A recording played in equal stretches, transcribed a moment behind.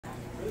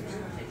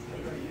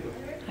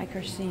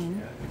take our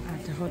scene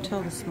at the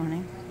hotel this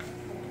morning.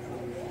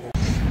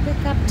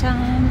 Pickup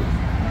time.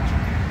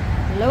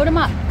 Load them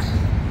up.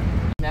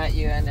 Met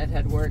you and it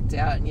had worked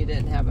out and you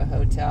didn't have a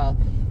hotel,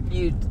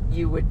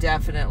 you would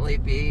definitely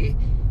be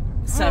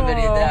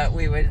somebody that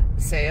we would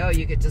say, oh,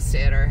 you get to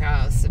stay at our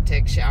house and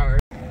take showers.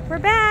 We're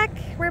back.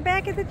 We're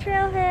back at the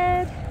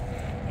trailhead.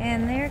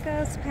 And there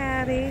goes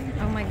Patty.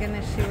 Oh my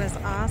goodness, she was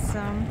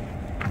awesome.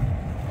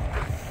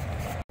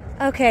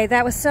 Okay,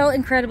 that was so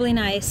incredibly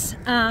nice.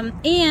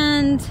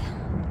 And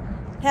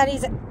Patty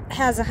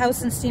has a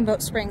house in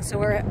Steamboat Springs, so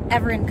we're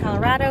ever in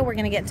Colorado, we're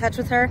gonna get in touch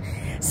with her.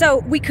 So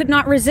we could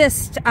not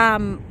resist.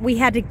 We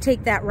had to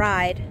take that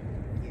ride.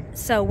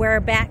 So we're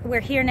back, we're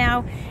here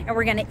now, and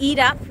we're gonna eat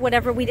up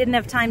whatever we didn't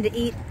have time to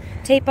eat,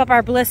 tape up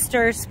our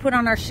blisters, put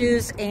on our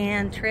shoes,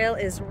 and trail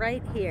is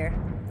right here.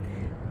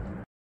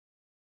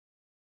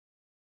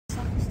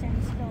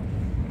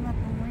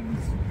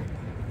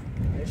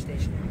 Their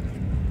station.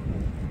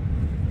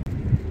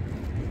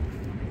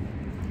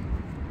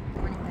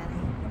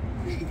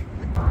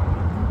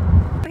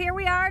 Here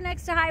we are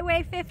next to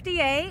Highway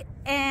 58,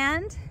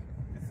 and This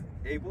is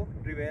Abel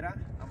Rivera.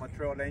 I'm a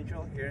trail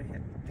angel here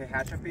in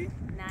Tehachapi.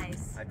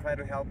 nice. I try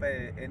to help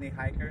any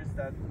hikers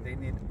that they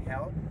need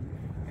help.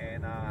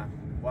 And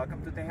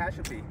welcome to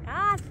Tehachapi.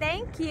 Ah,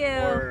 thank you.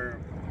 Or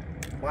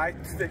bye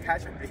to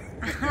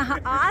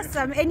Tehachapi.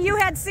 Awesome. And you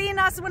had seen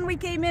us when we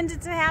came into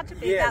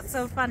Tehachapi. Yes. That's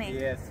so funny.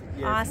 Yes,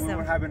 yes. Awesome. We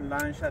were having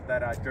lunch at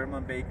that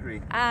German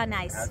bakery. Ah,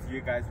 nice. As you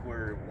guys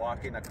were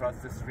walking across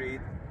the street,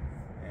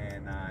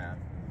 and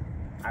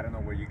I don't know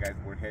where you guys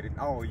were headed.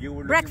 Oh, you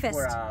were looking Breakfast.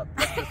 for a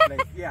breakfast place.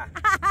 Yeah.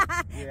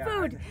 Yeah.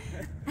 Food.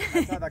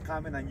 I saw that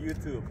comment on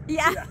YouTube.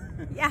 Yeah.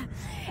 Yeah.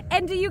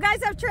 And do you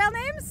guys have trail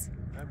names?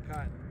 I'm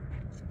Cotton.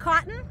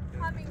 Cotton?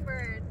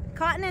 Hummingbird.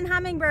 Cotton and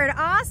Hummingbird.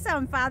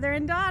 Awesome. Father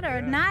and daughter.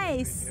 Yeah,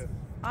 nice. thank you.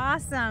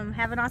 Awesome.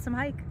 Have an awesome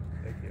hike.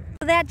 Thank you.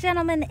 That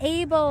gentleman,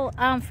 Abel,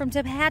 from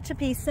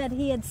Tehachapi, said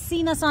he had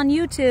seen us on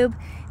YouTube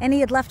and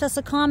he had left us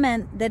a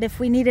comment that if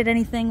we needed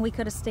anything, we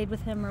could have stayed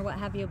with him or what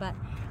have you, but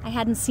I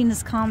hadn't seen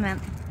his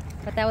comment.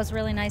 But that was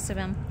really nice of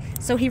him.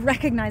 So he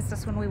recognized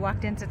us when we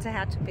walked into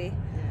Tehachapi.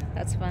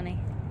 That's funny.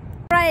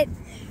 All right,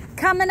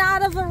 coming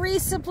out of a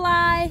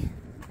resupply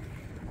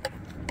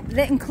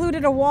that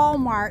included a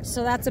Walmart,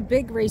 so that's a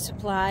big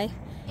resupply.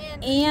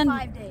 And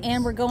 5 days.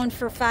 And we're going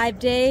for 5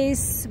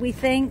 days, we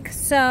think.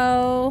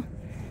 So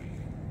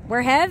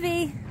we're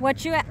heavy.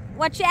 What you at?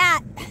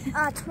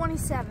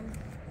 27.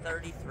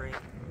 33.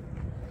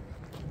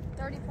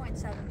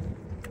 30.7.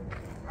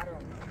 I don't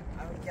know.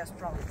 I would guess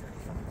probably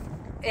 35.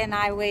 And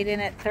I weighed in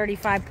at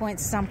 35 point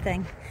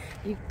something.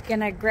 You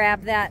gonna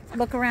grab that,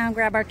 look around,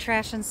 grab our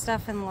trash and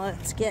stuff, and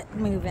let's get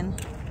moving.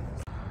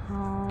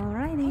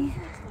 Alrighty.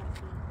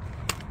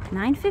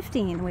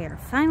 9:15, we are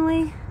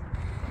finally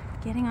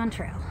getting on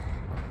trail.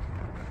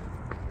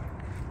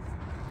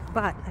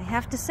 But I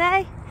have to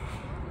say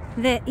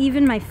that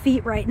even my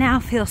feet right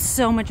now feel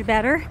so much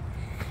better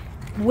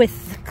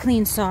with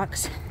clean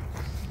socks.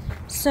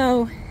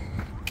 So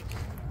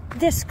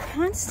this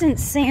constant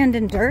sand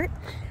and dirt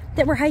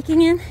that we're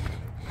hiking in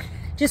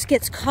just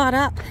gets caught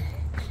up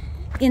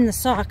in the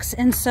socks,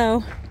 and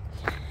so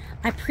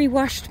I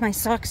pre-washed my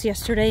socks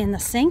yesterday in the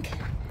sink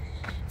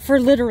for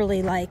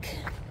literally like,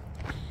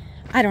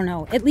 I don't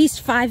know, at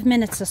least 5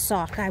 minutes a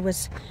sock. I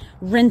was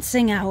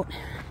rinsing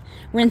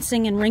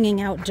and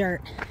wringing out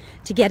dirt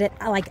to get it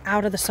like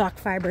out of the sock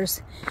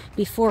fibers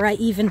before I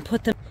even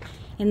put them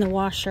in the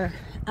washer.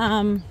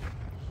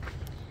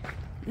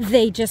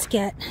 They just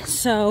get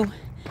so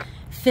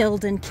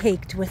filled and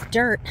caked with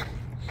dirt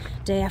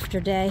day after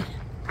day,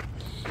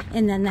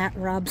 and then that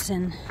rubs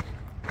and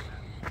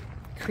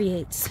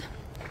creates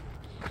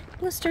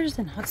blisters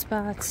and hot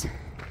spots.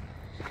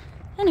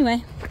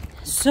 Anyway,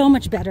 so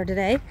much better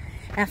today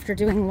after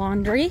doing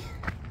laundry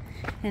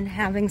and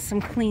having some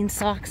clean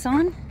socks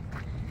on,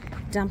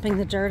 dumping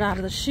the dirt out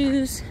of the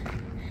shoes.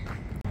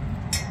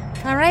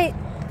 All right,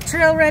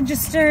 trail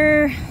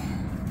register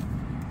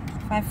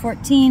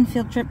 5:14,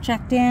 field trip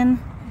checked in.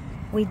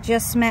 We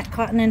just met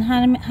Cotton and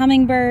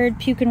Hummingbird,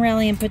 Puke and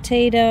Rally and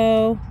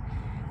Potato,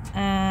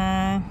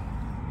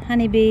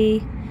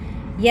 Honeybee.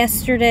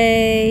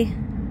 Yesterday,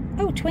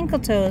 oh, Twinkle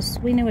Toes.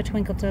 We knew a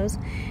Twinkle Toes.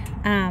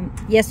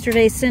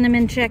 Yesterday,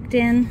 Cinnamon checked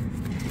in.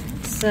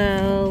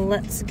 So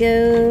let's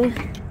go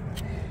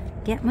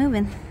get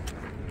moving.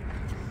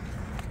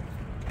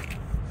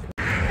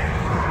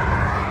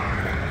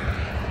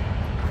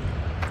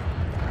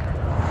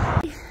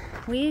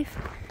 We've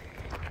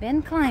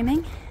been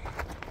climbing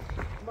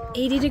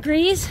 80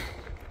 degrees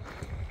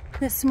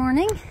this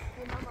morning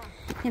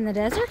in the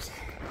desert,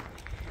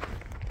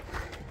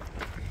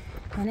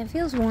 and it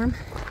feels warm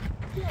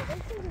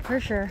for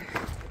sure.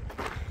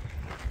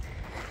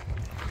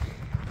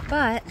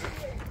 But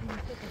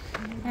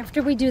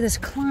after we do this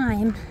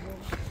climb,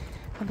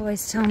 the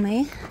boys tell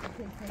me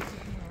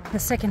the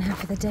second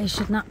half of the day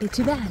should not be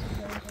too bad.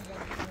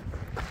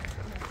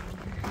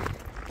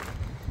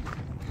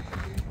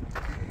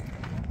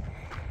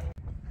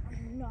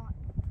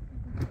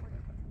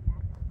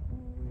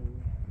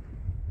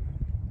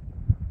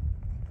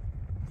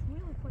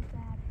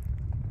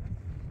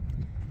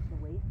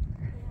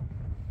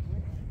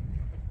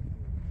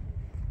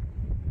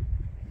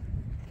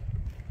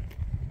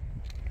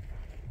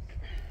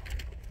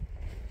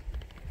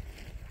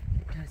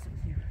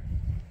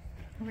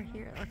 Over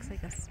here it looks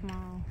like a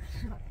small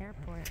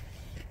airport.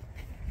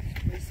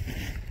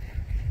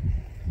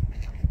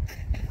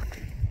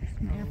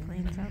 Some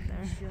airplanes out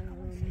there.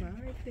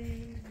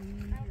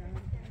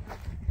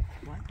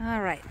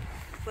 All right,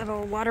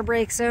 little water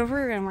break's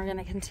over and we're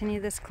gonna continue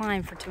this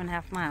climb for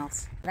 2.5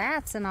 miles.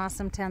 That's an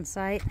awesome tent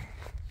site.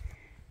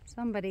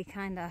 Somebody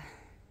kinda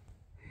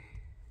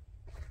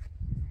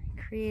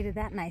created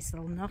that nice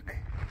little nook.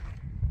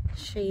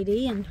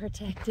 Shady and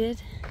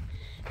protected.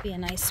 Be a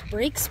nice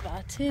break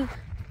spot too.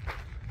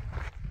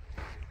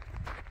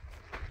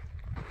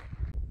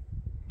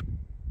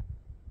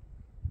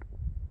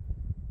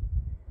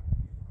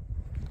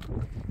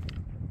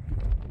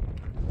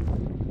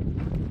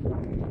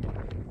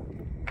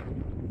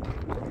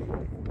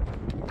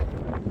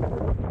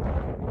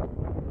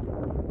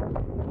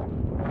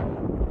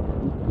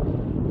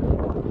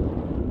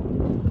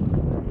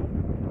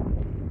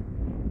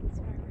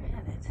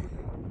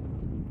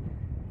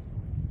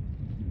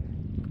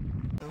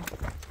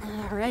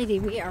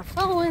 Alrighty, we are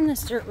following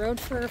this dirt road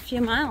for a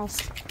few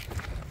miles. I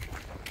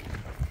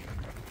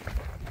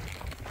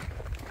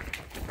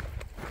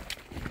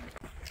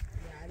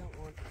don't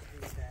want to do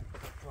that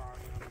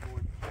drawing on the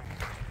board.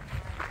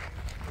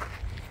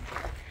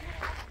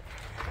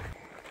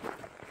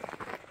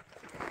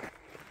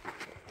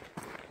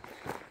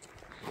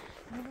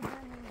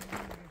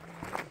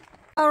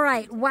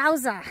 Alright,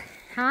 wowza,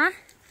 huh?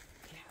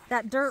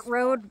 That dirt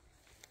road,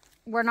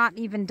 we're not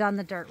even done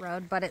the dirt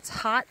road, but it's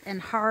hot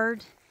and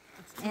hard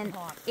and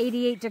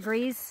 88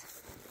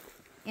 degrees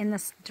in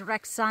this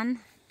direct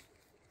sun.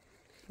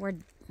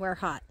 We're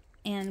hot.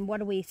 And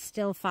what are we,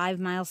 still 5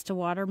 miles to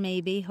water,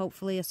 maybe,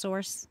 hopefully a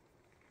source.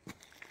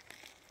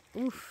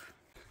 Oof.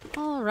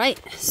 Alright,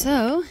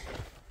 so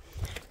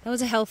that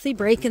was a healthy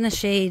break in the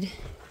shade.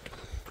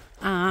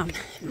 Man,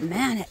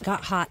 it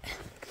got hot.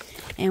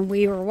 And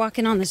we were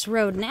walking on this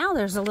road. Now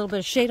there's a little bit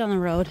of shade on the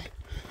road,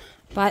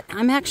 but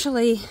I'm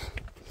actually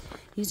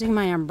using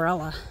my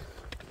umbrella,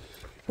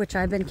 which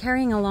I've been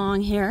carrying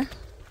along here,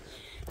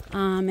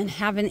 and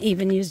haven't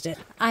even used it.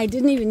 I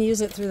didn't even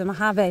use it through the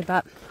Mojave,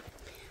 but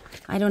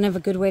I don't have a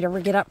good way to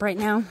rig it up right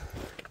now.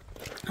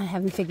 I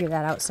haven't figured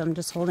that out, so I'm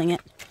just holding it.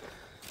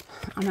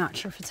 I'm not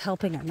sure if it's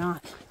helping or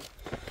not,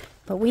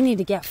 but we need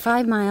to get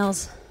 5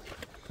 miles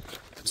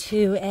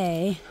to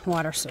a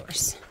water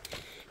source.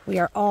 We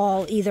are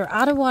all either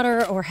out of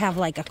water or have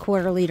like a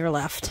quarter liter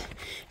left,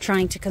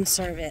 trying to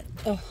conserve it.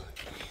 Oh, a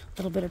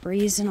little bit of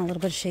breeze and a little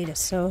bit of shade is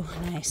so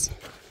nice.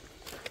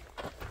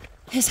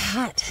 It's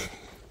hot.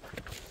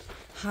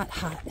 Hot,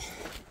 hot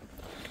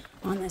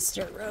on this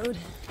dirt road.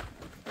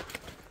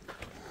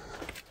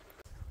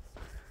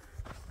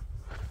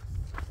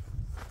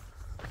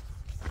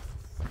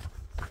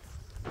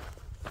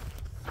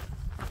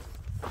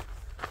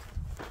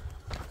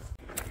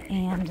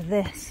 And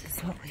this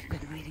is what we've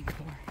been waiting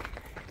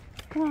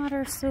for.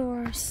 Water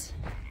source.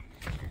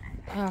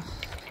 Oh,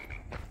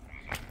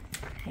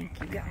 thank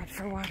you God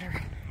for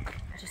water.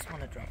 I just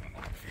want to drop it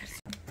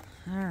off.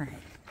 All right,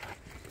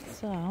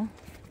 so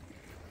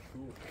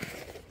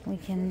we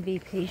can be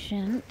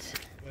patient.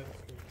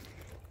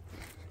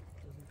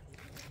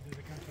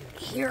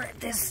 Here at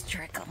this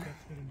trickle,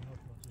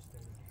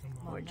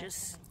 or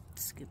just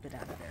scoop it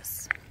out of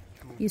this.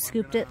 You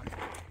scooped it?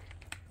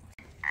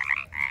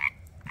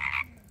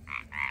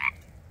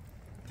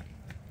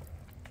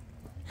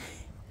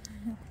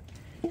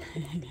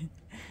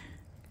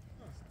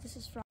 This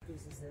is from.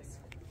 Whose is this?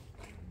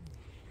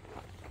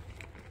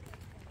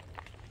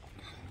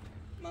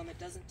 Mom, it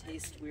doesn't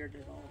taste weird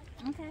at all.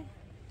 Okay.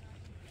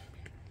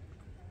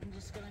 I'm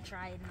just gonna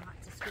try not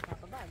to scoop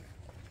up a bug.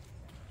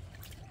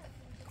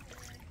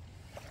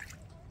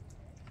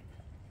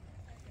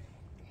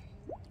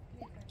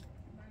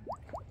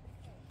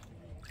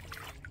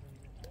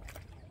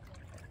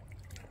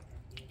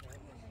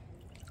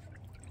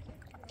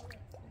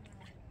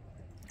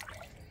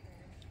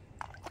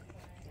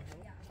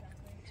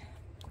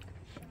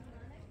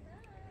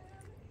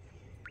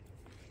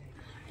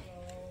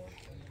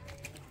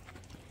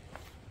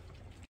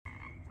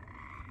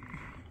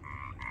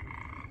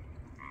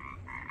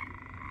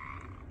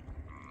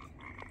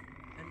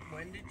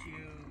 When did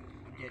you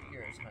get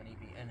yours,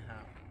 honeybee, and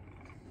how?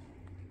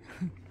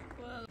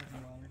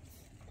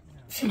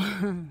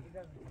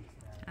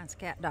 That's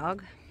Cat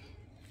Dog.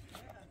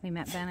 We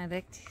met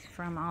Benedict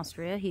from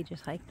Austria. He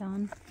just hiked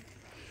on.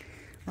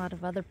 A lot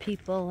of other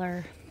people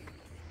are,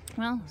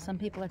 well, some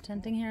people are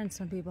tenting here and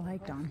some people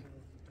hiked on.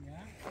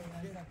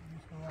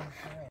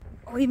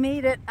 We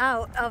made it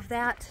out of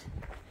that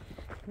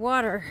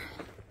water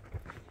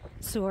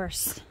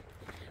source.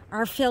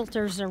 Our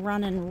filters are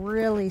running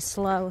really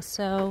slow,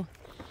 so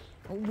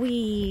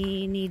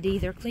we need to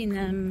either clean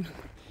them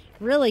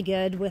really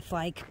good with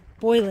like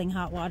boiling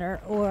hot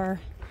water,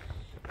 or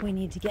we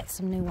need to get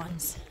some new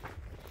ones,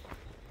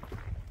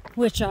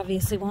 which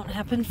obviously won't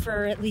happen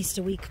for at least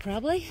a week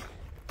probably.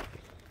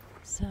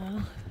 So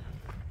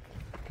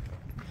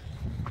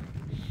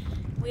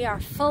we are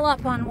full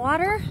up on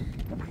water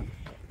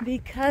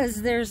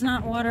because there's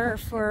not water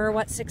for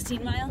what,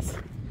 16 miles?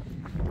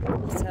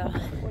 So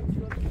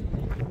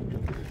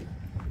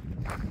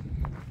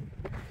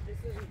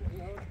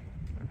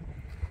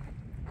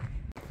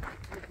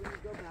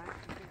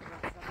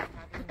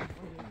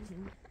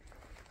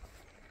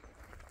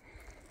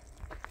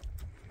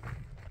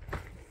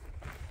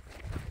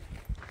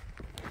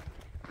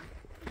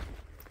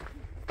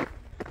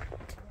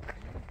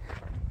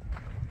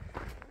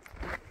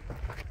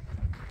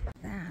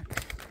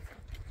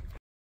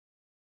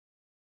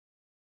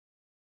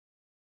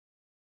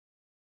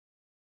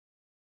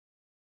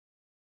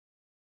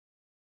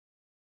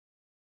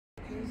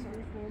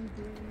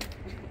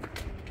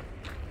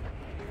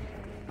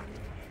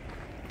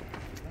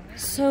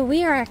So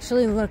we are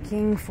actually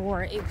looking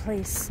for a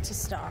place to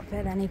stop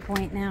at any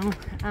point now.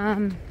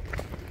 A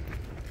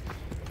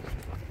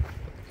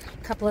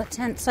couple of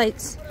tent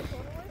sites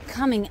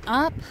coming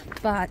up,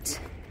 but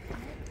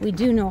we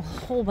do know a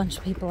whole bunch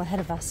of people ahead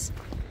of us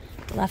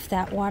left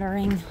that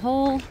watering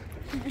hole,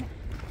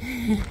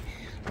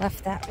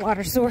 left that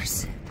water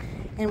source,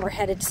 and we're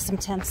headed to some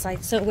tent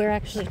sites. So we're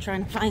actually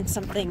trying to find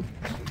something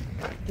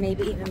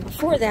maybe even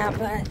before that,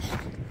 but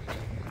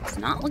it's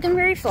not looking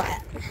very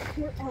flat.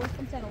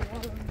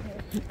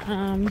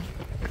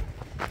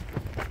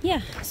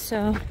 Yeah,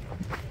 so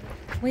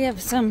we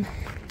have some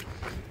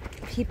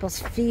people's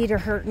feet are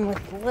hurting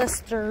with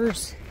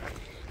blisters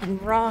and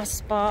raw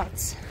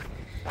spots.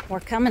 We're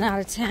coming out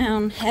of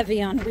town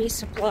heavy on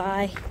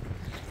resupply.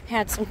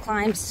 Had some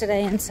climbs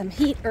today and some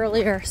heat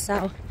earlier,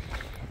 so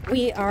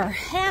we are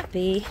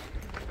happy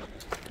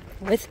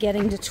with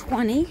getting to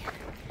 20,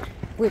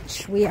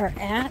 which we are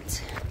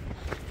at.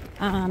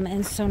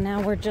 And so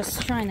now we're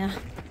just trying to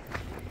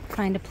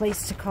find a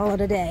place to call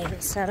it a day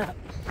to set up.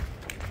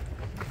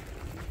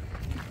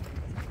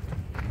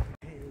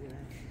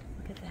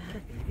 Look at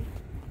that.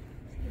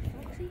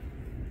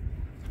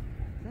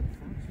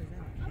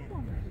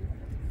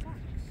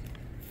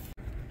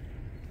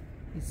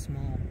 He's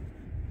small.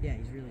 Yeah,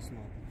 he's really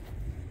small.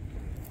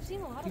 I've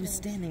seen a lot of He was those.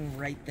 standing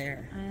right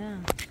there. I know.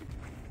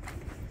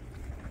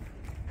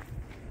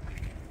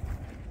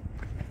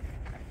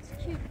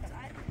 It's cute.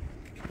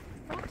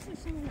 Fox are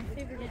some of my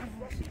favorite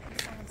animals.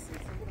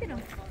 Look at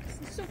him.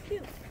 He's so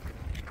cute.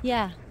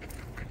 Yeah.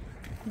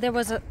 There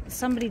was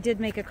somebody did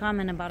make a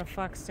comment about a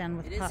fox den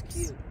with It is pups.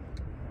 cute.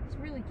 It's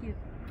really cute.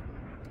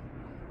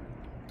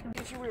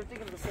 I'm sure we were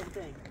thinking of the same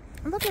thing.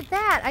 Look at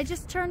that. I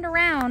just turned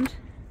around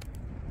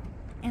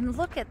and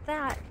look at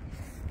that.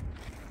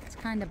 It's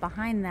kind of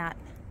behind that.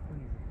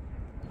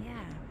 Yeah.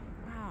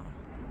 Wow.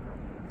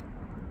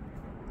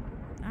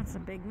 That's a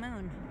big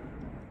moon.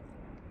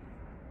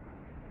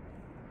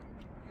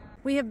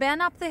 We have been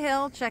up the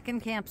hill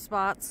checking camp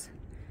spots.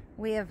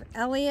 We have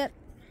Elliot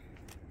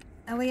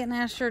and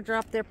Asher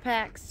dropped their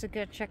packs to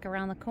go check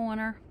around the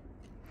corner.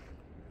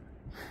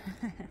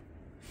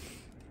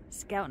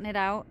 Scouting it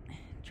out,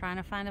 trying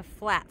to find a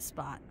flat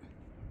spot.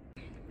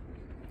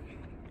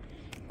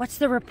 What's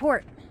the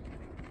report?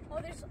 Oh,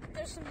 there's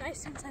some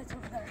nice tent sites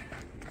over there.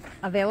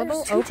 Available?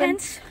 There's two Open?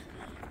 tents.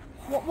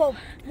 Well,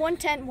 one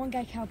tent, one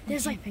guy camping.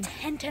 There's like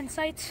 10 tent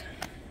sites.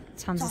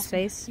 Tons of Awesome.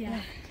 space.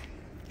 Yeah.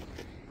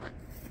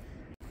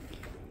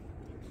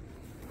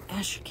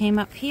 Asher came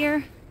up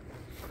here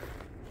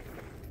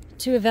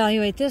to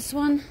evaluate this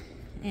one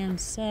and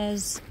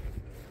says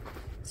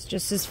it's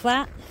just as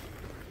flat.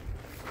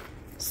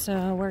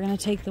 So we're going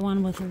to take the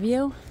one with a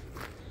view.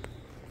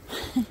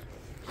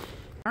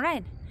 All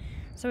right,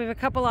 so we have a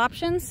couple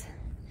options.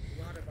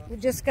 We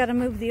just got to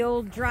move the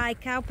old dry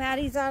cow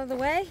patties out of the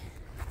way.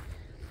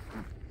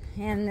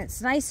 And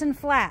it's nice and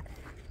flat.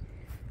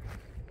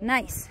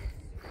 Nice.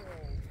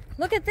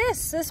 Look at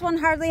this. This one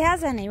hardly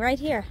has any right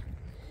here.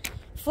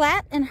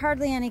 Flat and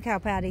hardly any cow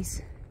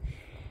patties.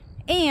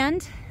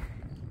 And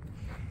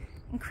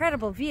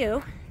incredible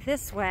view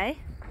this way.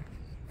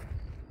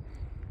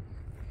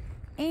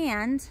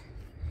 And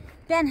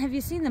Ben, have you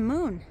seen the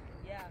moon?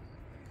 Yeah.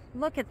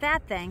 Look at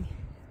that thing.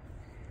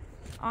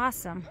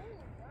 Awesome.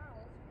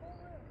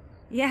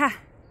 Yeah.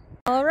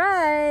 All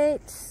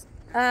right.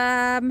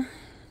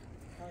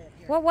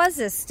 What was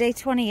this? Day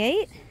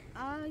 28?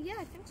 Yeah,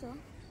 I think so.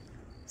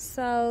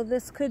 So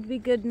this could be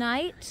good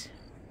night.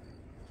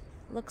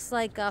 Looks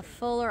like a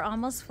full or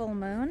almost full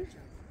moon.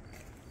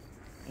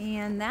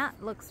 And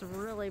that looks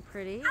really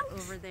pretty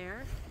over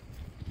there.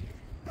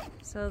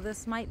 So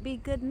this might be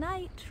good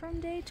night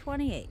from day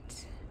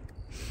 28.